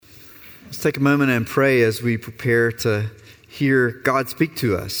Let's take a moment and pray as we prepare to hear God speak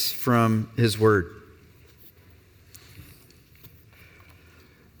to us from His Word.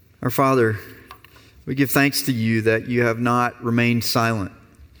 Our Father, we give thanks to You that You have not remained silent,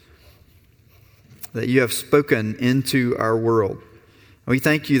 that You have spoken into our world. We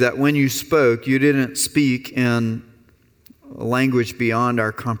thank You that when You spoke, You didn't speak in a language beyond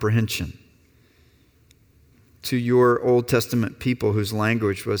our comprehension. To Your Old Testament people whose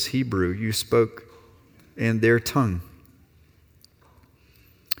language was Hebrew, You spoke in their tongue.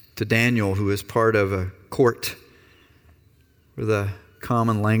 To Daniel, who was part of a court where the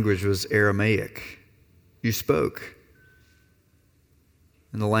common language was Aramaic, You spoke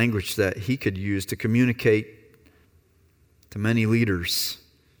in the language that he could use to communicate to many leaders,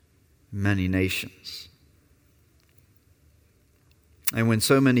 many nations. And when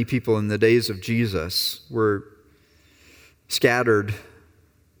so many people in the days of Jesus were scattered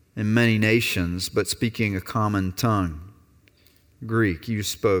in many nations, but speaking a common tongue, Greek, You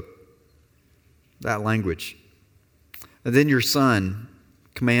spoke that language. And then Your Son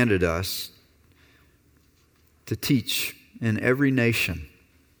commanded us to teach in every nation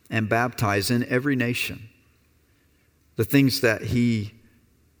and baptize in every nation the things that He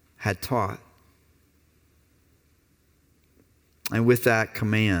had taught. And with that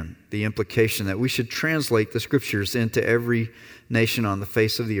command, the implication that we should translate the Scriptures into every nation on the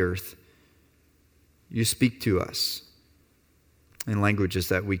face of the earth. You speak to us in languages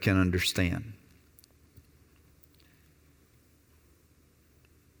that we can understand.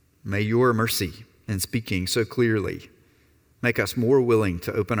 May Your mercy in speaking so clearly make us more willing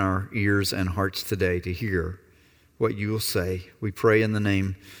to open our ears and hearts today to hear what You will say. We pray in the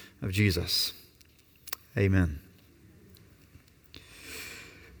name of Jesus. Amen.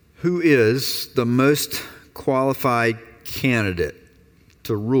 Who is the most qualified candidate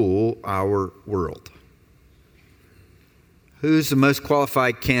to rule our world? Who's the most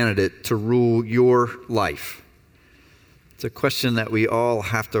qualified candidate to rule your life? It's a question that we all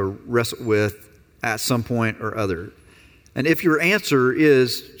have to wrestle with at some point or other. And if your answer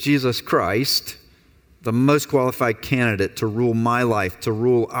is Jesus Christ, the most qualified candidate to rule my life, to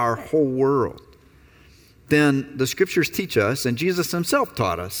rule our whole world, then the Scriptures teach us, and Jesus Himself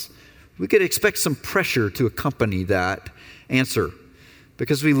taught us, we could expect some pressure to accompany that answer.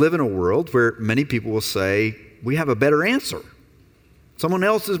 Because we live in a world where many people will say, we have a better answer. Someone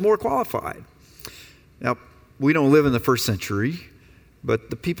else is more qualified. Now, we don't live in the first century, but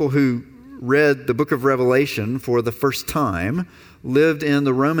the people who read the book of Revelation for the first time lived in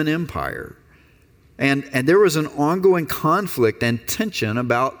the Roman Empire. And there was an ongoing conflict and tension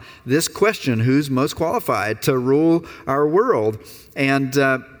about this question, who's most qualified to rule our world? And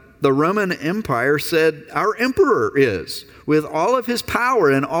the Roman Empire said, our emperor is, with all of his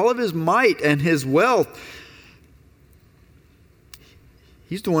power and all of his might and his wealth.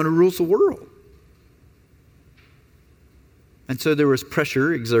 He's the one who rules the world. And so there was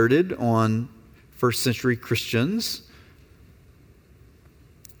pressure exerted on first century Christians.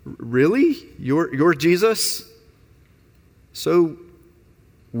 Really? Your Jesus? So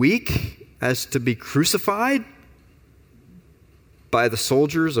weak as to be crucified by the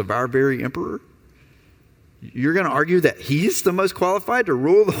soldiers of our very emperor? You're going to argue that He's the most qualified to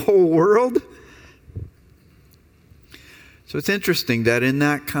rule the whole world? So it's interesting that in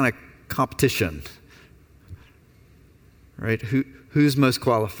that kind of competition, right, who's most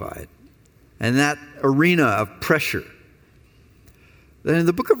qualified? And that arena of pressure, then in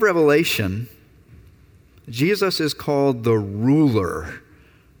the book of Revelation, Jesus is called the ruler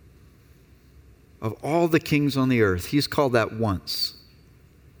of all the kings on the earth. He's called that once.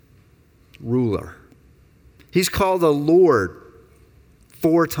 Ruler. He's called the Lord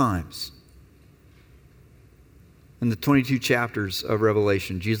 4 times. In the 22 chapters of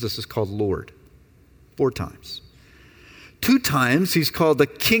Revelation, Jesus is called Lord 4 times. 2 times He's called the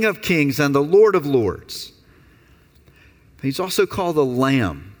King of Kings and the Lord of Lords. He's also called the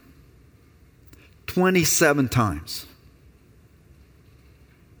Lamb 27 times.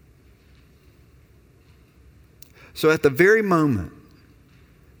 So at the very moment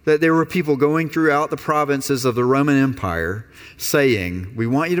that there were people going throughout the provinces of the Roman Empire saying, we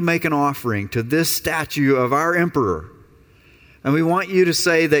want you to make an offering to this statue of our emperor, and we want you to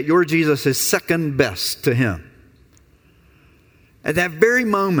say that your Jesus is second best to him. At that very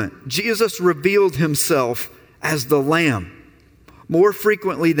moment, Jesus revealed Himself as the Lamb more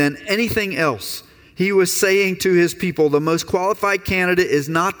frequently than anything else. He was saying to His people, the most qualified candidate is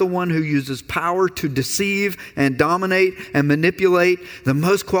not the one who uses power to deceive and dominate and manipulate. The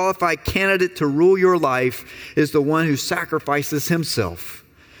most qualified candidate to rule your life is the one who sacrifices himself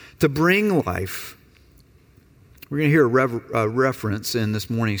to bring life. We're going to hear a reference in this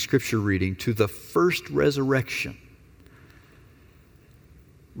morning's scripture reading to the first resurrection.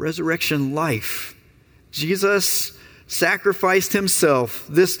 Resurrection life. Jesus sacrificed himself,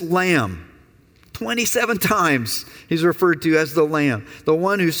 this lamb. 27 times he's referred to as the lamb, the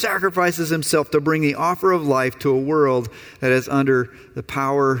one who sacrifices himself to bring the offer of life to a world that is under the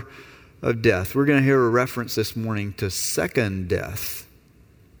power of death. We're going to hear a reference this morning to second death.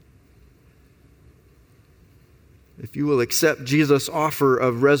 If you will accept Jesus' offer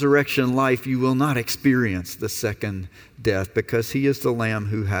of resurrection life, you will not experience the second death, because he is the lamb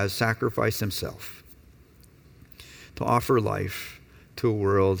who has sacrificed himself to offer life to a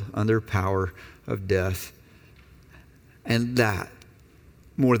world under power of death. And that,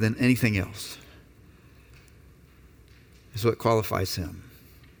 more than anything else, is what qualifies him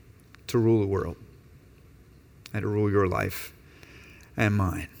to rule the world and to rule your life and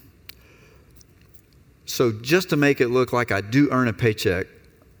mine. So just to make it look like I do earn a paycheck,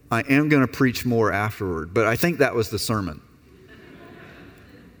 I am going to preach more afterward, but I think that was the sermon.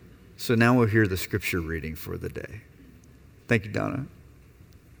 So now we'll hear the scripture reading for the day. Thank you, Donna.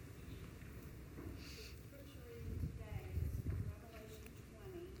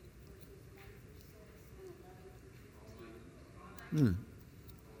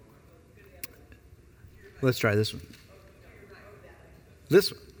 Let's try this one.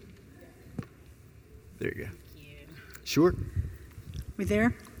 This one. There you go. Sure. We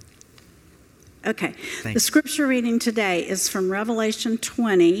there? Okay. Thanks. The scripture reading today is from Revelation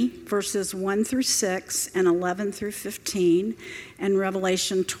 20, verses 1 through 6 and 11 through 15, and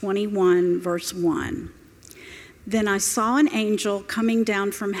Revelation 21, verse 1. Then I saw an angel coming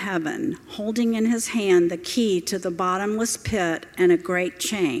down from heaven, holding in his hand the key to the bottomless pit and a great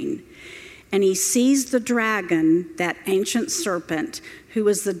chain. And he seized the dragon, that ancient serpent, who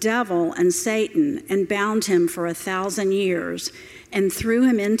is the devil and Satan, and bound him for 1,000 years, and threw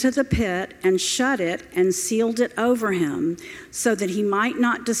him into the pit, and shut it, and sealed it over him, so that he might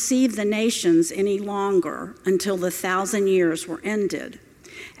not deceive the nations any longer until the 1,000 years were ended.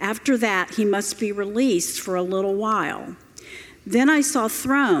 After that, he must be released for a little while. Then I saw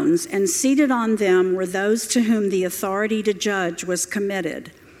thrones, and seated on them were those to whom the authority to judge was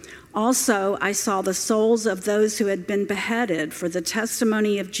committed. Also, I saw the souls of those who had been beheaded for the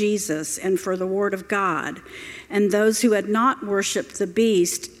testimony of Jesus and for the word of God, and those who had not worshipped the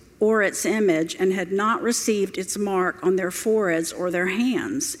beast or its image and had not received its mark on their foreheads or their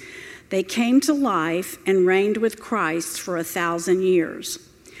hands. They came to life and reigned with Christ for 1,000 years.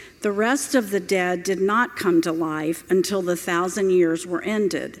 The rest of the dead did not come to life until the 1,000 years were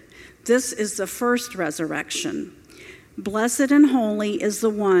ended. This is the first resurrection. Blessed and holy is the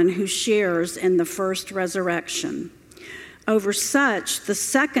one who shares in the first resurrection. Over such, the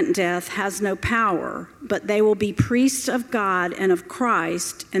second death has no power, but they will be priests of God and of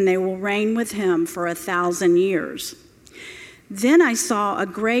Christ, and they will reign with him for 1,000 years. Then I saw a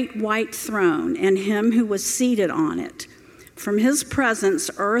great white throne and him who was seated on it. From his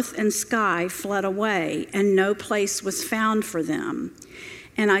presence, earth and sky fled away, and no place was found for them.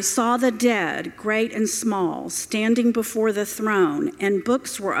 And I saw the dead, great and small, standing before the throne, and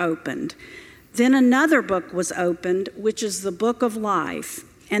books were opened. Then another book was opened, which is the book of life,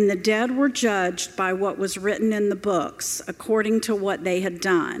 and the dead were judged by what was written in the books, according to what they had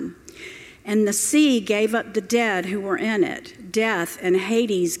done. And the sea gave up the dead who were in it. Death and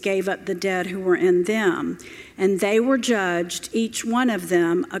Hades gave up the dead who were in them, and they were judged, each one of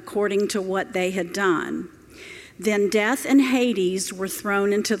them, according to what they had done. Then death and Hades were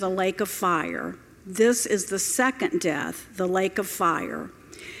thrown into the lake of fire. This is the second death, the lake of fire.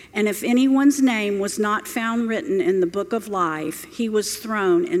 And if anyone's name was not found written in the book of life, he was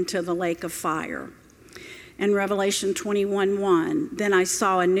thrown into the lake of fire. And Revelation 21:1, then I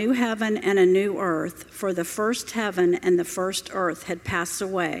saw a new heaven and a new earth, for the first heaven and the first earth had passed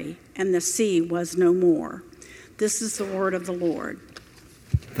away, and the sea was no more. This is the word of the Lord.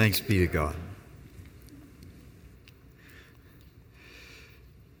 Thanks be to God.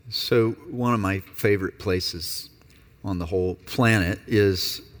 So one of my favorite places on the whole planet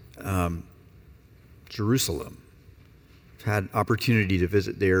is Jerusalem. I've had opportunity to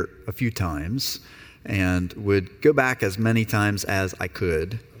visit there a few times and would go back as many times as I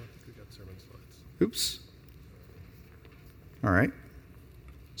could. I don't think we got sermon slides. Oops. All right.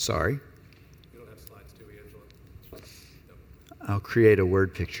 Sorry. We don't have slides, do we, Angela? No. I'll create a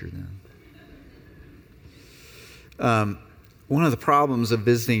word picture then. One of the problems of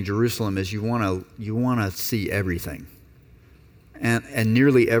visiting Jerusalem is you want to see everything. And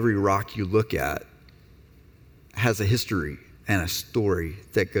nearly every rock you look at has a history and a story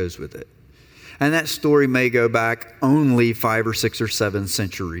that goes with it. And that story may go back only 5 or 6 or 7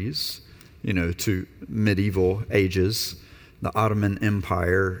 centuries, to medieval ages, the Ottoman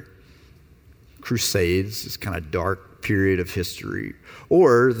Empire, Crusades, this kind of dark period of history.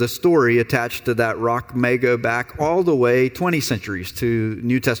 Or the story attached to that rock may go back all the way 20 centuries to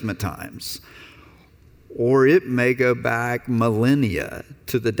New Testament times. Or it may go back millennia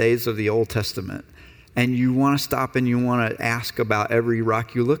to the days of the Old Testament. And you want to stop and you want to ask about every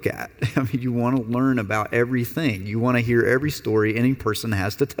rock you look at. I mean, you want to learn about everything. You want to hear every story any person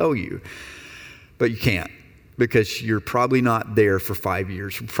has to tell you. But you can't, because you're probably not there for 5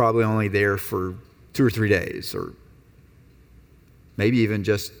 years. You're probably only there for 2 or 3 days, or maybe even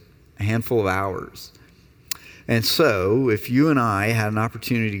just a handful of hours. And so if you and I had an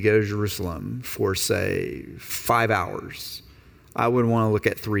opportunity to go to Jerusalem for, say, 5 hours, I would want to look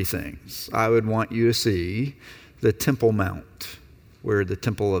at 3 things. I would want you to see the Temple Mount, where the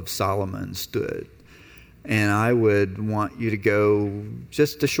Temple of Solomon stood. And I would want you to go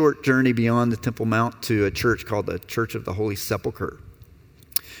just a short journey beyond the Temple Mount to a church called the Church of the Holy Sepulchre,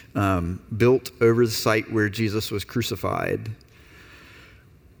 built over the site where Jesus was crucified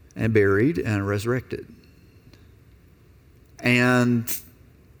and buried and resurrected. And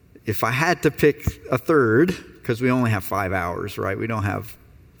if I had to pick a third, because we only have 5 hours, right? We don't have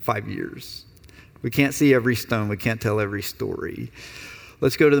 5 years. We can't see every stone. We can't tell every story.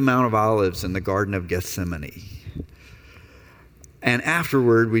 Let's go to the Mount of Olives in the Garden of Gethsemane. And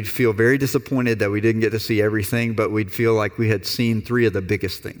afterward, we'd feel very disappointed that we didn't get to see everything, but we'd feel like we had seen 3 of the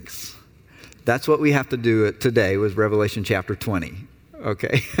biggest things. That's what we have to do today with Revelation chapter 20,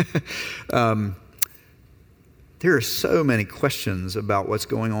 okay? There are so many questions about what's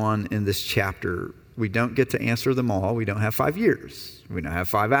going on in this chapter. We don't get to answer them all. We don't have 5 years. We don't have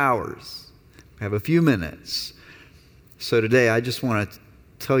 5 hours. We have a few minutes. So today, I just want to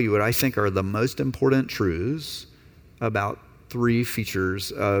tell you what I think are the most important truths about 3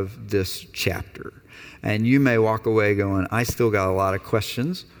 features of this chapter. And you may walk away going, I still got a lot of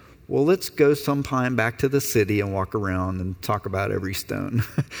questions. Well, let's go sometime back to the city and walk around and talk about every stone,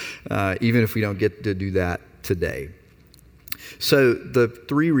 even if we don't get to do that today. So the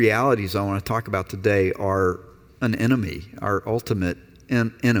 3 realities I want to talk about today are an enemy, our ultimate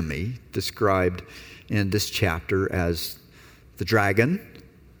enemy, described in this chapter as the dragon,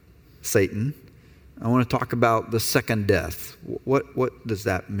 Satan. I want to talk about the second death. What does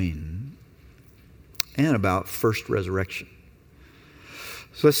that mean? And about first resurrection.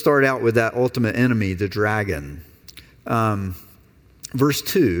 So let's start out with that ultimate enemy, the dragon. Verse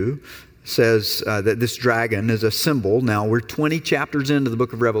 2 says that this dragon is a symbol. Now, we're 20 chapters into the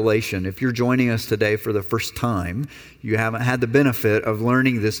book of Revelation. If you're joining us today for the first time, you haven't had the benefit of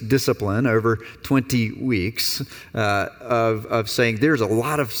learning this discipline over 20 weeks of saying there's a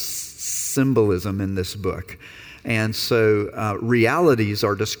lot of symbolism in this book. And so realities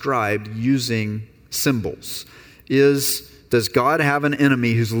are described using symbols. Does God have an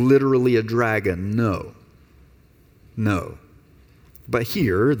enemy who's literally a dragon? No. But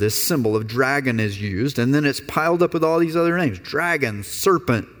here, this symbol of dragon is used, and then it's piled up with all these other names. Dragon,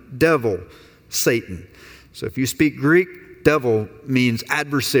 serpent, devil, Satan. So if you speak Greek, devil means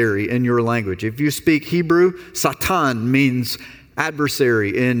adversary in your language. If you speak Hebrew, Satan means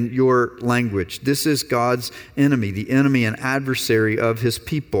adversary in your language. This is God's enemy, the enemy and adversary of his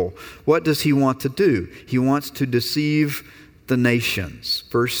people. What does he want to do? He wants to deceive the nations.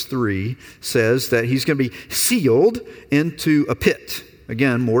 Verse 3 says that he's going to be sealed into a pit.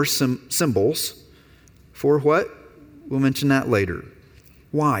 Again, more symbols. For what? We'll mention that later.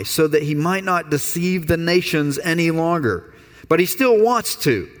 Why? So that he might not deceive the nations any longer. But he still wants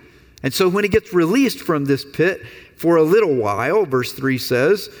to. And so when he gets released from this pit for a little while, verse 3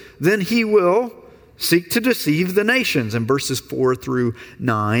 says, then he will seek to deceive the nations. And verses 4 through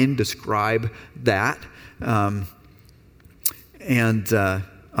 9 describe that.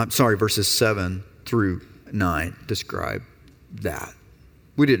 Verses 7 through 9 describe that.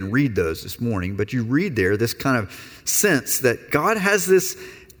 We didn't read those this morning, but you read there this kind of sense that God has this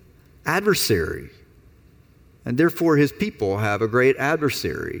adversary, and therefore his people have a great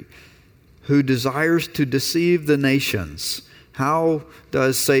adversary who desires to deceive the nations. How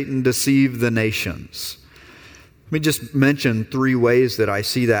does Satan deceive the nations? Let me just mention 3 ways that I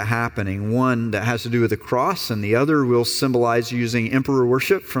see that happening. One that has to do with the cross, and the other will symbolize using emperor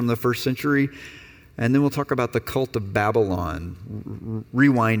worship from the first century. And then we'll talk about the cult of Babylon,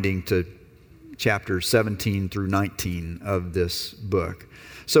 rewinding to chapters 17 through 19 of this book.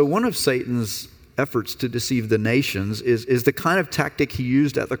 So one of Satan's efforts to deceive the nations is the kind of tactic he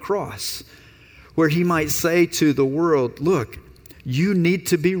used at the cross, where he might say to the world, look, you need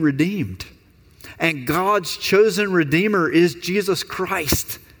to be redeemed. And God's chosen Redeemer is Jesus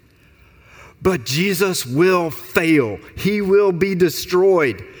Christ. But Jesus will fail. He will be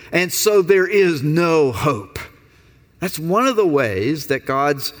destroyed. And so there is no hope. That's one of the ways that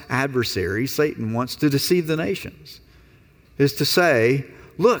God's adversary, Satan, wants to deceive the nations, is to say,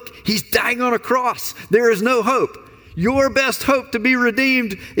 look, he's dying on a cross. There is no hope. Your best hope to be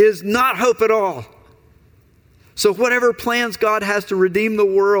redeemed is not hope at all. So whatever plans God has to redeem the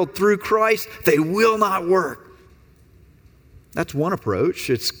world through Christ, they will not work. That's one approach.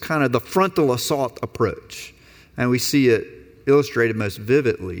 It's kind of the frontal assault approach. And we see it illustrated most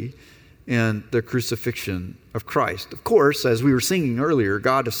vividly in the crucifixion of Christ. Of course, as we were singing earlier,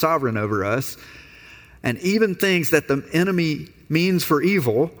 God is sovereign over us. And even things that the enemy means for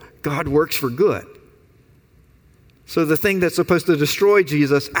evil, God works for good. So the thing that's supposed to destroy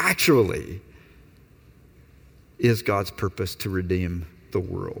Jesus actually is God's purpose to redeem the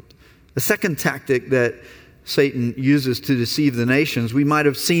world. The second tactic that Satan uses to deceive the nations, we might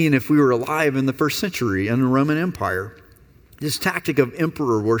have seen if we were alive in the first century in the Roman Empire. This tactic of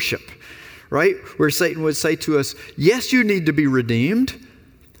emperor worship, right? Where Satan would say to us, yes, you need to be redeemed,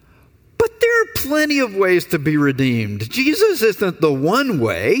 but there are plenty of ways to be redeemed. Jesus isn't the one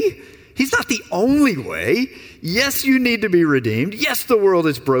way. He's not the only way. Yes, you need to be redeemed. Yes, the world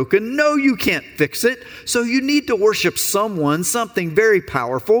is broken. No, you can't fix it. So you need to worship someone, something very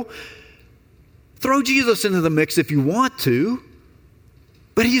powerful. Throw Jesus into the mix if you want to,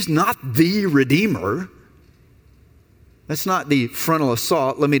 but he's not the Redeemer. That's not the frontal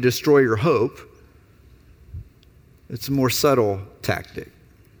assault, let me destroy your hope. It's a more subtle tactic.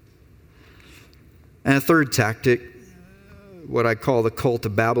 And a third tactic, what I call the cult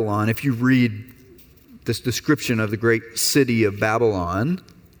of Babylon. If you read this description of the great city of Babylon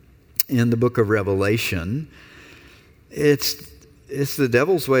in the book of Revelation, it's the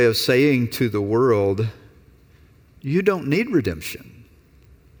devil's way of saying to the world, you don't need redemption.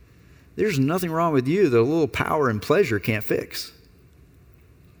 There's nothing wrong with you that a little power and pleasure can't fix.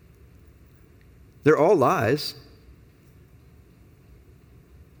 They're all lies.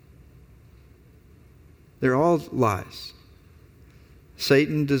 They're all lies.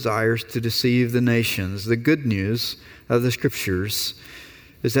 Satan desires to deceive the nations. The good news of the Scriptures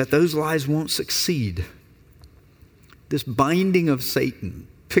is that those lies won't succeed. This binding of Satan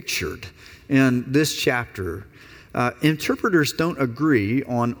pictured in this chapter, interpreters don't agree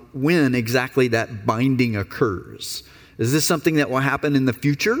on when exactly that binding occurs. Is this something that will happen in the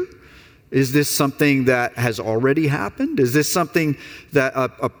future? Is this something that has already happened? Is this something that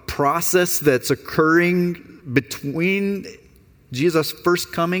a process that's occurring between Jesus'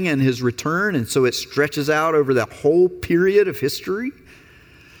 first coming and his return, and so it stretches out over the whole period of history?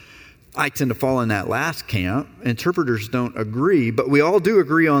 I tend to fall in that last camp. Interpreters don't agree, but we all do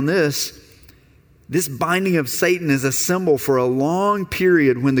agree on this. This binding of Satan is a symbol for a long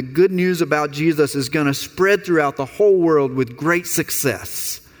period when the good news about Jesus is going to spread throughout the whole world with great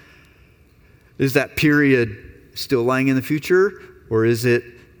success. Is that period still lying in the future, or is it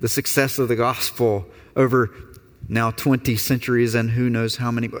the success of the gospel over now 20 centuries and who knows how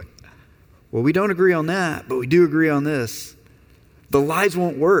many? Well, we don't agree on that, but we do agree on this. The lies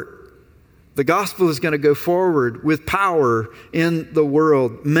won't work. The gospel is going to go forward with power in the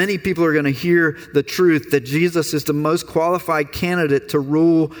world. Many people are going to hear the truth that Jesus is the most qualified candidate to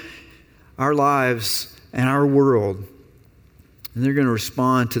rule our lives and our world. And they're going to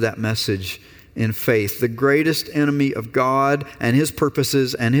respond to that message in faith. The greatest enemy of God and his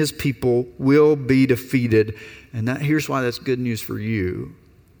purposes and his people will be defeated. And here's why that's good news for you.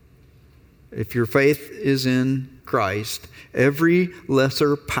 If your faith is in Christ, every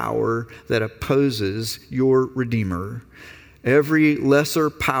lesser power that opposes your Redeemer, every lesser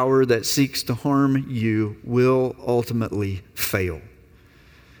power that seeks to harm you will ultimately fail.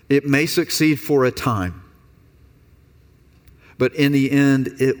 It may succeed for a time, but in the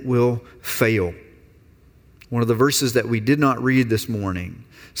end, it will fail. One of the verses that we did not read this morning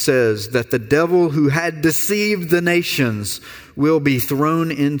says that the devil who had deceived the nations will be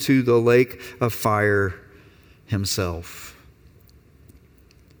thrown into the lake of fire himself.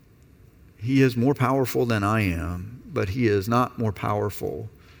 He is more powerful than I am, but he is not more powerful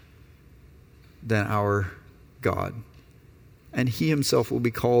than our God. And he himself will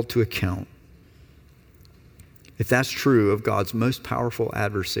be called to account. If that's true of God's most powerful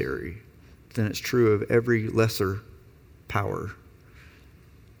adversary, then it's true of every lesser power.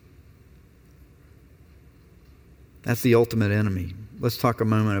 That's the ultimate enemy. Let's talk a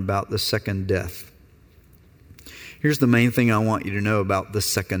moment about the second death. Here's the main thing I want you to know about the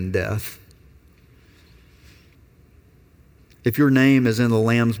second death. if your name is in the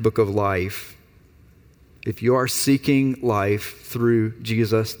Lamb's Book of Life, if you are seeking life through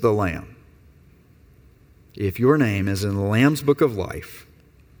Jesus the Lamb, if your name is in the Lamb's Book of Life,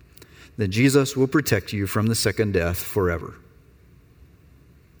 then Jesus will protect you from the second death forever.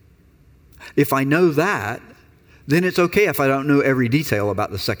 If I know that, then it's okay if I don't know every detail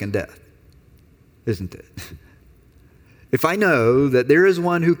about the second death, isn't it? If I know that there is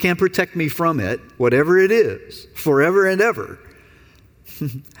one who can protect me from it, whatever it is, forever and ever.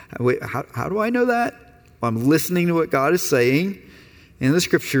 How do I know that? Well, I'm listening to what God is saying in the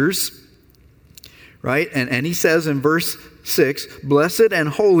Scriptures, right? And he says in verse 6, blessed and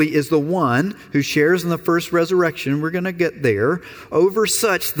holy is the one who shares in the first resurrection. We're going to get there. Over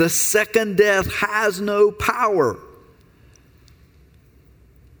such, the second death has no power.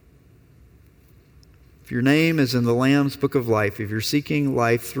 If your name is in the Lamb's Book of Life, if you're seeking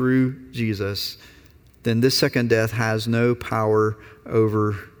life through Jesus, then this second death has no power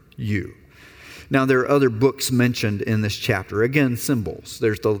over you. Now, there are other books mentioned in this chapter. Again, symbols.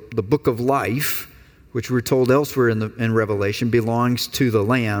 There's the Book of Life, which we're told elsewhere in Revelation belongs to the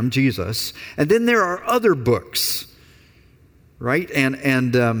Lamb, Jesus. And then there are other books, right?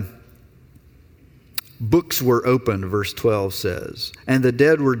 And books were opened, verse 12 says. And the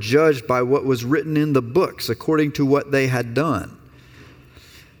dead were judged by what was written in the books, according to what they had done.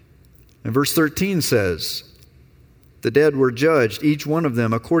 And verse 13 says, the dead were judged, each one of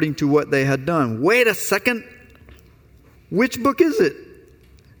them, according to what they had done. Wait a second. Which book is it?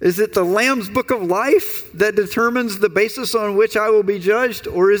 Is it the Lamb's Book of Life that determines the basis on which I will be judged?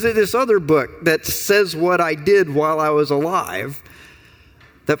 Or is it this other book that says what I did while I was alive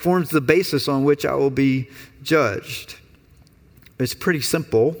that forms the basis on which I will be judged? It's pretty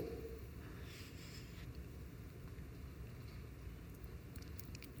simple.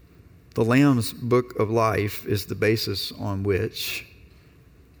 The Lamb's Book of Life is the basis on which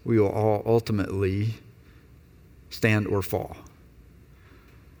we will all ultimately stand or fall.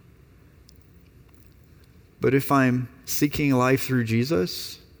 But if I'm seeking life through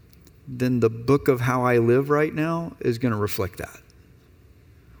Jesus, then the book of how I live right now is going to reflect that.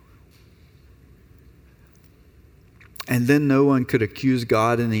 And then no one could accuse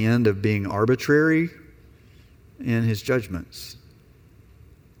God in the end of being arbitrary in his judgments.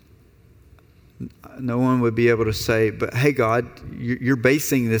 No one would be able to say, but hey, God, you're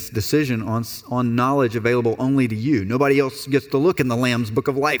basing this decision on knowledge available only to you. Nobody else gets to look in the Lamb's Book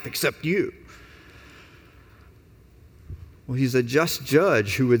of Life except you. Well, he's a just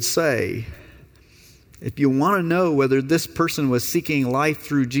judge who would say, if you want to know whether this person was seeking life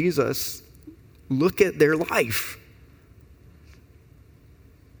through Jesus, look at their life.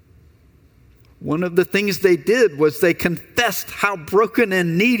 One of the things they did was they confessed how broken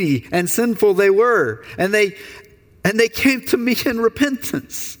and needy and sinful they were. And they came to me in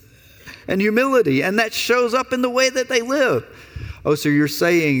repentance and humility. And that shows up in the way that they live. Oh, so you're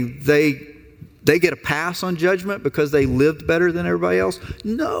saying they get a pass on judgment because they lived better than everybody else?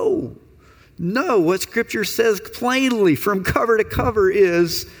 No. What Scripture says plainly from cover to cover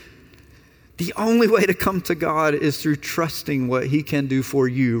is the only way to come to God is through trusting what He can do for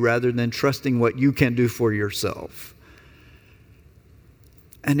you rather than trusting what you can do for yourself.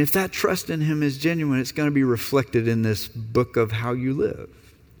 And if that trust in Him is genuine, it's going to be reflected in this book of how you live.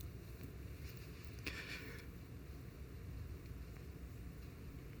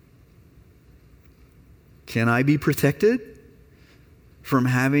 Can I be protected from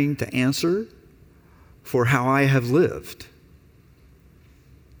having to answer for how I have lived?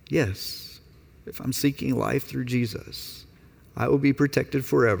 Yes. If I'm seeking life through Jesus, I will be protected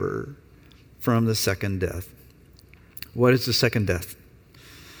forever from the second death. What is the second death?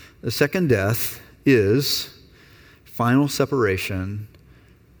 The second death is final separation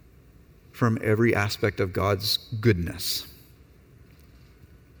from every aspect of God's goodness.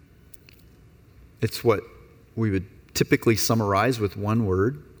 It's what we would typically summarize with one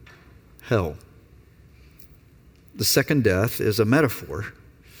word: hell. The second death is a metaphor.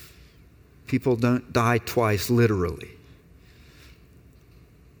 People don't die twice, literally.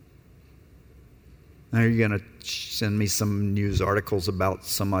 Now you're going to send me some news articles about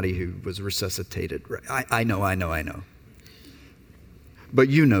somebody who was resuscitated. I know. But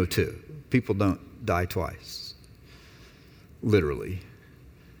you know too. People don't die twice, literally.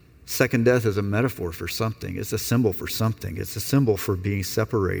 Second death is a metaphor for something. It's a symbol for something. It's a symbol for being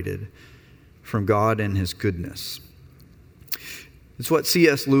separated from God and His goodness. It's what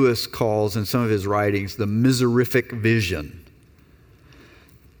C.S. Lewis calls in some of his writings the miserific vision.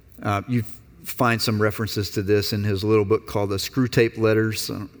 You find some references to this in his little book called The Screwtape Letters.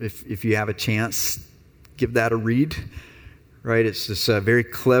 If you have a chance, give that a read. right? It's this very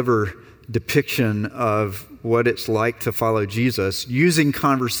clever depiction of what it's like to follow Jesus using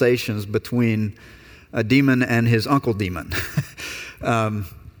conversations between a demon and his uncle demon.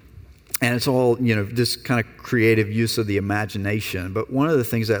 And it's all, this kind of creative use of the imagination. But one of the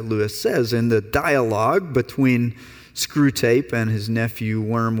things that Lewis says in the dialogue between Screwtape and his nephew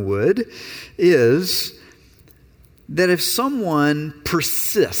Wormwood is that if someone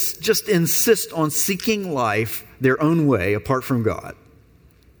persists, just insists on seeking life their own way apart from God,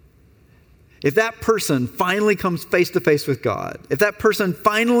 if that person finally comes face to face with God, if that person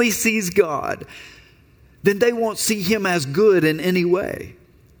finally sees God, then they won't see him as good in any way.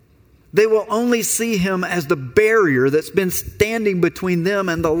 They will only see him as the barrier that's been standing between them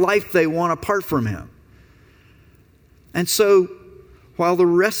and the life they want apart from him. And so, while the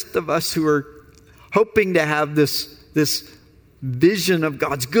rest of us who are hoping to have this vision of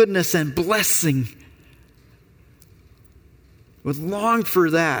God's goodness and blessing would long for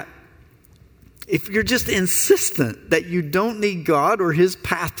that, if you're just insistent that you don't need God or his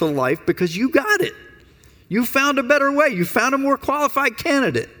path to life because you got it, you found a better way, you found a more qualified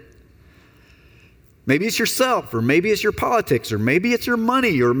candidate. Maybe it's yourself, or maybe it's your politics, or maybe it's your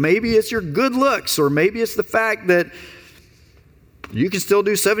money, or maybe it's your good looks, or maybe it's the fact that you can still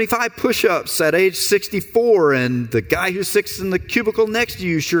do 75 push-ups at age 64 and the guy who sits in the cubicle next to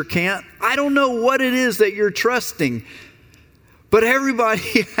you sure can't. I don't know what it is that you're trusting, but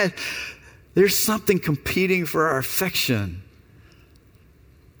everybody, there's something competing for our affection.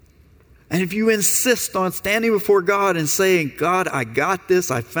 And if you insist on standing before God and saying, God, I got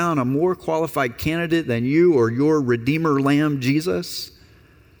this, I found a more qualified candidate than you or your Redeemer Lamb, Jesus,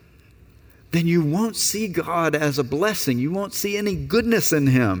 then you won't see God as a blessing. You won't see any goodness in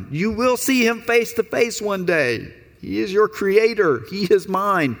him. You will see him face to face one day. He is your creator. He is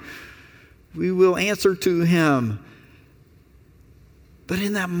mine. We will answer to him. But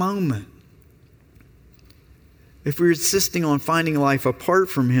in that moment, if we're insisting on finding life apart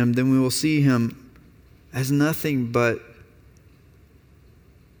from him, then we will see him as nothing but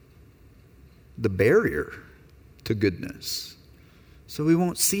the barrier to goodness. So we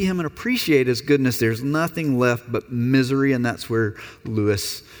won't see him and appreciate his goodness. There's nothing left but misery, and that's where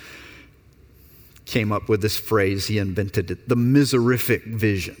Lewis came up with this phrase. He invented it, the miserific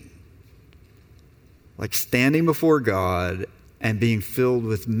vision. Like standing before God and being filled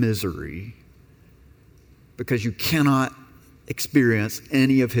with misery because you cannot experience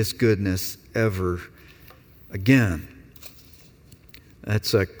any of his goodness ever again.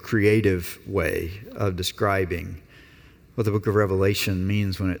 That's a creative way of describing what the book of Revelation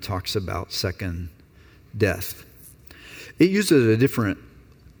means when it talks about second death. It uses a different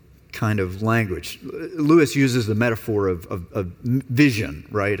kind of language. Lewis uses the metaphor of vision,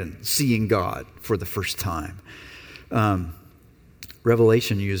 right, and seeing God for the first time.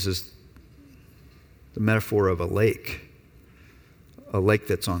 Revelation uses the metaphor of a lake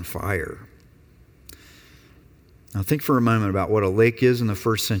that's on fire. Now think for a moment about what a lake is in the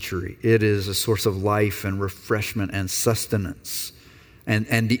first century. It is a source of life and refreshment and sustenance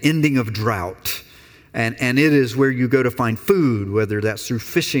and the ending of drought. And it is where you go to find food, whether that's through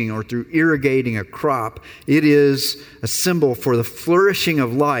fishing or through irrigating a crop. It is a symbol for the flourishing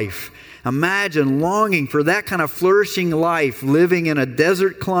of life. Imagine longing for that kind of flourishing life, living in a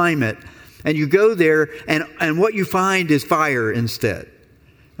desert climate. And you go there, and what you find is fire instead.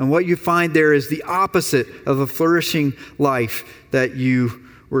 And what you find there is the opposite of a flourishing life that you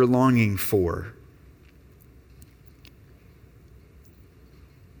were longing for.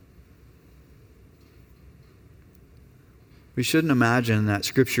 We shouldn't imagine that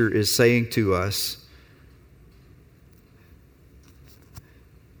Scripture is saying to us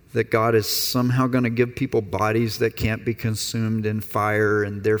that God is somehow going to give people bodies that can't be consumed in fire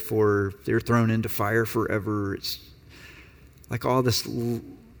and therefore they're thrown into fire forever. It's like all this kind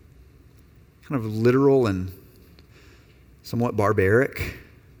of literal and somewhat barbaric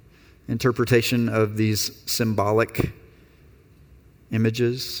interpretation of these symbolic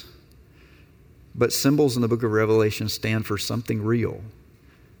images. But symbols in the book of Revelation stand for something real.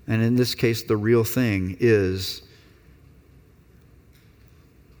 And in this case, the real thing is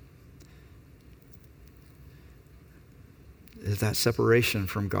that separation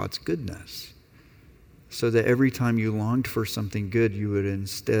from God's goodness. So that every time you longed for something good, you would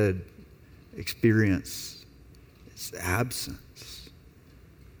instead experience its absence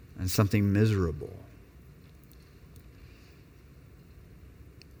and something miserable.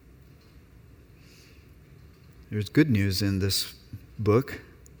 There's good news in this book,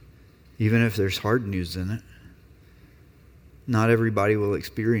 even if there's hard news in it. Not everybody will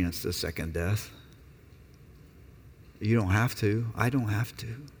experience the second death. You don't have to. I don't have to.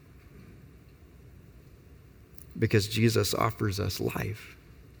 Because Jesus offers us life.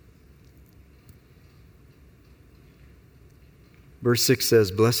 Verse 6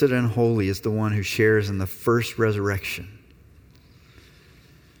 says, "Blessed and holy is the one who shares in the first resurrection."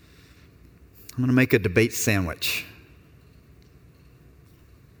 I'm going to make a debate sandwich.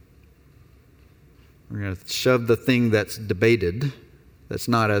 We're going to shove the thing that's debated, that's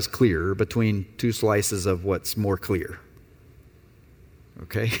not as clear, between two slices of what's more clear.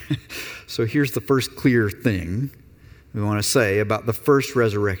 Okay? So here's the first clear thing we want to say about the first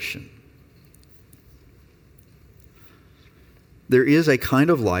resurrection. There is a kind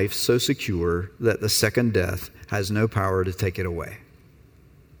of life so secure that the second death has no power to take it away.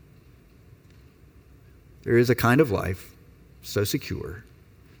 There is a kind of life so secure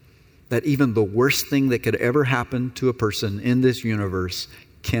that even the worst thing that could ever happen to a person in this universe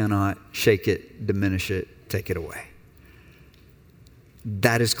cannot shake it, diminish it, take it away.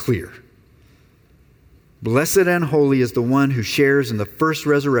 That is clear. Blessed and holy is the one who shares in the first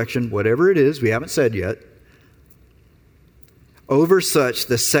resurrection, whatever it is, we haven't said yet. Over such,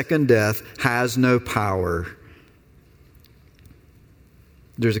 the second death has no power.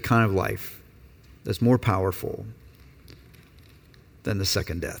 There's a kind of life that's more powerful than the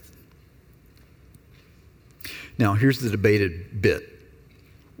second death. Now, here's the debated bit.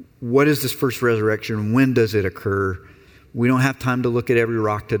 What is this first resurrection? When does it occur? We don't have time to look at every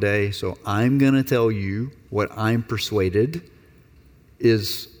rock today, so I'm going to tell you what I'm persuaded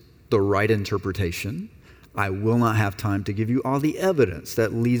is the right interpretation. I will not have time to give you all the evidence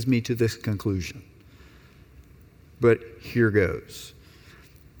that leads me to this conclusion. But here goes.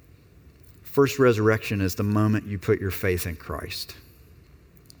 First resurrection is the moment you put your faith in Christ.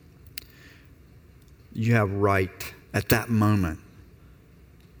 You have right at that moment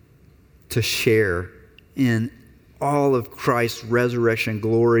to share in all of Christ's resurrection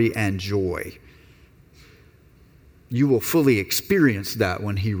glory and joy. You will fully experience that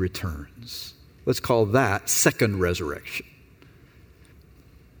when he returns. Let's call that second resurrection.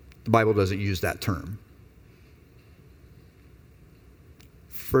 The Bible doesn't use that term.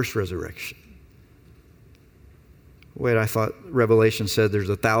 First resurrection. Wait, I thought Revelation said there's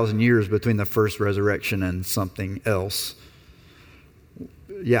 1,000 years between the first resurrection and something else.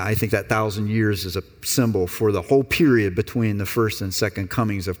 Yeah, I think that 1,000 years is a symbol for the whole period between the first and second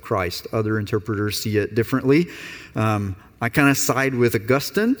comings of Christ. Other interpreters see it differently. I kind of side with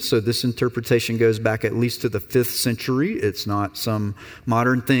Augustine, so this interpretation goes back at least to the 5th century. It's not some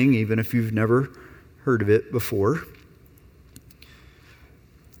modern thing, even if you've never heard of it before.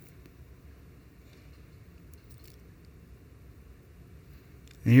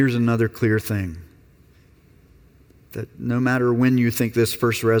 And here's another clear thing. That no matter when you think this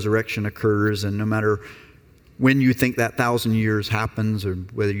first resurrection occurs, and no matter when you think that 1,000 years happens, or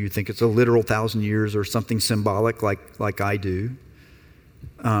whether you think it's a literal 1,000 years or something symbolic like I do,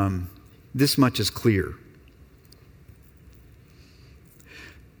 this much is clear.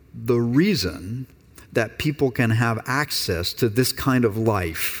 The reason that people can have access to this kind of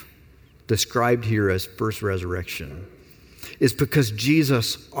life, described here as first resurrection, is because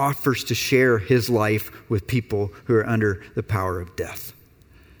Jesus offers to share his life with people who are under the power of death.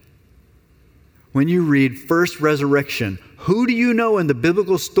 When you read first resurrection, who do you know in the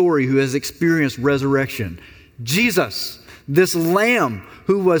biblical story who has experienced resurrection? Jesus, this lamb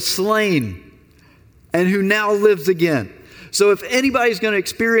who was slain and who now lives again. So if anybody's going to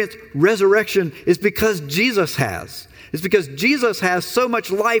experience resurrection, it's because Jesus has. It's because Jesus has so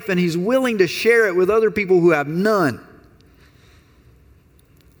much life and he's willing to share it with other people who have none.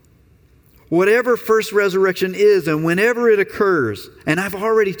 Whatever first resurrection is and whenever it occurs, and I've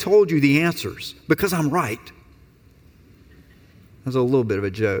already told you the answers because I'm right. That's a little bit of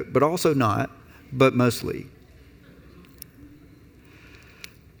a joke, but also not, but mostly.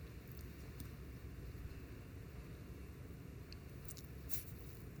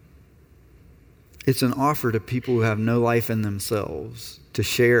 It's an offer to people who have no life in themselves to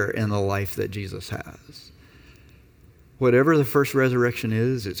share in the life that Jesus has. Whatever the first resurrection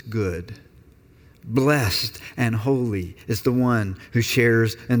is, it's good. Blessed and holy is the one who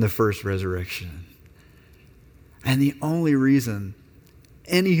shares in the first resurrection. And the only reason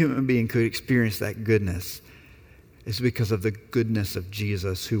any human being could experience that goodness is because of the goodness of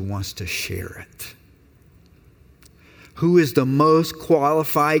Jesus who wants to share it. Who is the most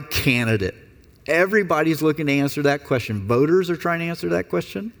qualified candidate? Everybody's looking to answer that question. Voters are trying to answer that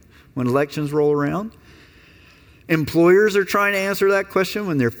question when elections roll around. Employers are trying to answer that question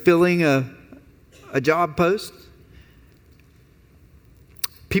when they're filling a job post.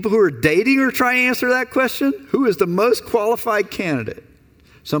 People who are dating are trying to answer that question. Who is the most qualified candidate?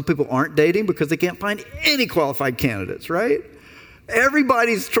 Some people aren't dating because they can't find any qualified candidates, right?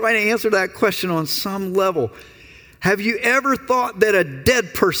 Everybody's trying to answer that question on some level. Have you ever thought that a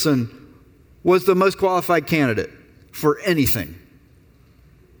dead person was the most qualified candidate for anything?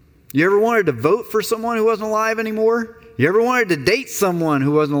 You ever wanted to vote for someone who wasn't alive anymore? You ever wanted to date someone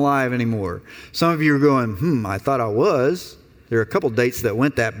who wasn't alive anymore? Some of you are going, I thought I was. There are a couple dates that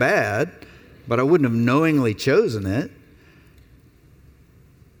went that bad, but I wouldn't have knowingly chosen it.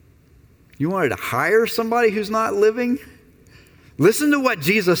 You wanted to hire somebody who's not living? Listen to what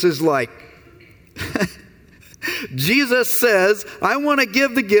Jesus is like. Jesus says, I want to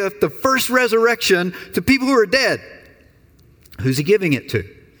give the gift, the first resurrection, to people who are dead. Who's he giving it to?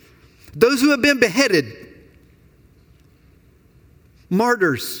 Those who have been beheaded.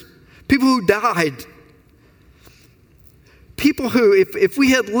 Martyrs. People who died. People who, if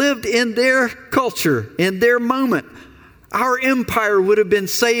we had lived in their culture, in their moment, our empire would have been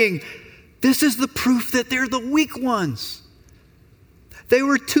saying, this is the proof that they're the weak ones. They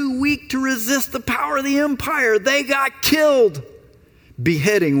were too weak to resist the power of the empire. They got killed.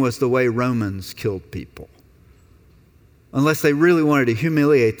 Beheading was the way Romans killed people. Unless they really wanted to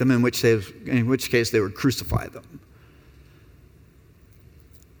humiliate them, in which case they would crucify them.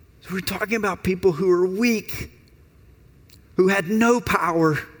 So we're talking about people who are weak, who had no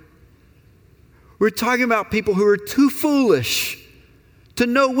power. We're talking about people who are too foolish to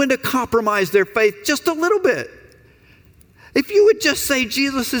know when to compromise their faith just a little bit. If you would just say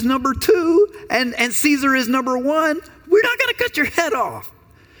Jesus is number 2 and Caesar is number 1, we're not going to cut your head off.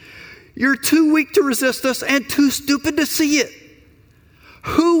 You're too weak to resist us and too stupid to see it.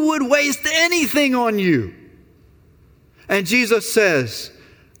 Who would waste anything on you? And Jesus says,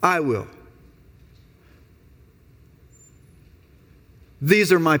 I will.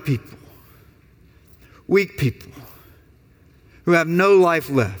 These are my people. Weak people who have no life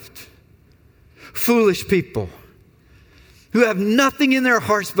left. Foolish people who have nothing in their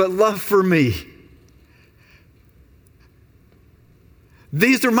hearts but love for me.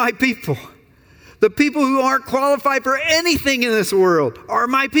 These are my people. The people who aren't qualified for anything in this world are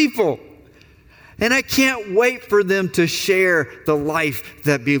my people. And I can't wait for them to share the life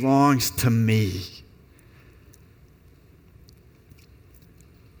that belongs to me.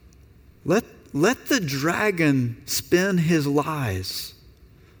 Let the dragon spin his lies.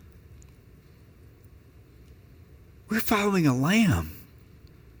 We're following a lamb.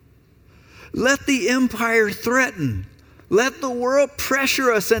 Let the empire threaten. Let the world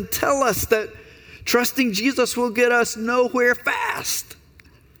pressure us and tell us that trusting Jesus will get us nowhere fast.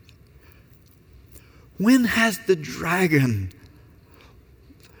 When has the dragon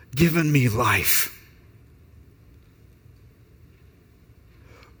given me life?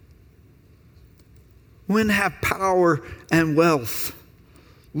 When have power and wealth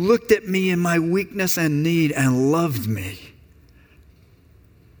looked at me in my weakness and need and loved me?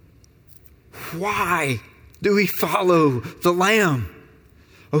 Why do we follow the Lamb?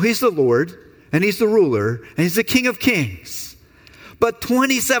 Oh, he's the Lord, and he's the ruler, and he's the King of Kings. But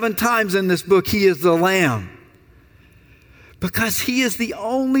 27 times in this book, he is the Lamb. Because he is the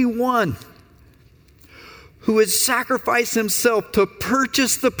only one who would sacrifice himself to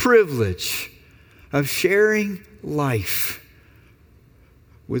purchase the privilege of sharing life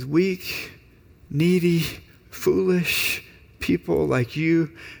with weak, needy, foolish people like you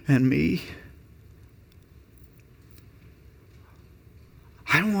and me.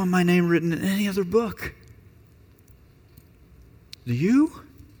 I don't want my name written in any other book. Do you?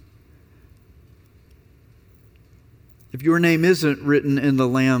 If your name isn't written in the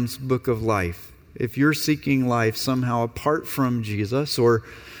Lamb's book of life, if you're seeking life somehow apart from Jesus or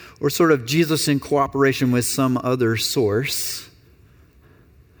sort of Jesus in cooperation with some other source,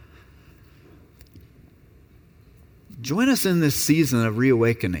 join us in this season of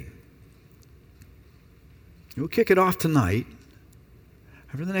reawakening. We'll kick it off tonight.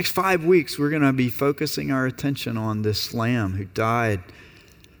 Over the next 5 weeks, we're going to be focusing our attention on this Lamb who died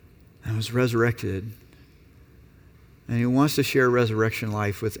and was resurrected. And he wants to share resurrection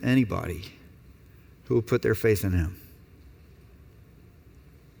life with anybody who will put their faith in him.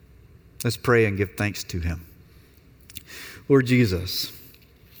 Let's pray and give thanks to him. Lord Jesus,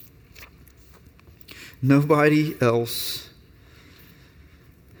 nobody else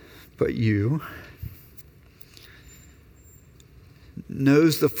but you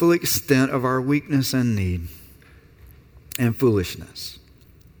knows the full extent of our weakness and need and foolishness.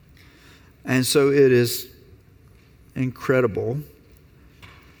 And so it is incredible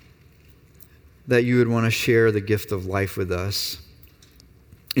that you would want to share the gift of life with us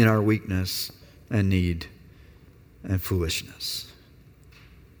in our weakness and need and foolishness.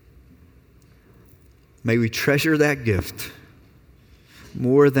 May we treasure that gift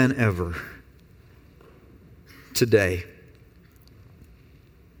more than ever today.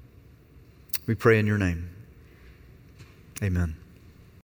 We pray in your name. Amen.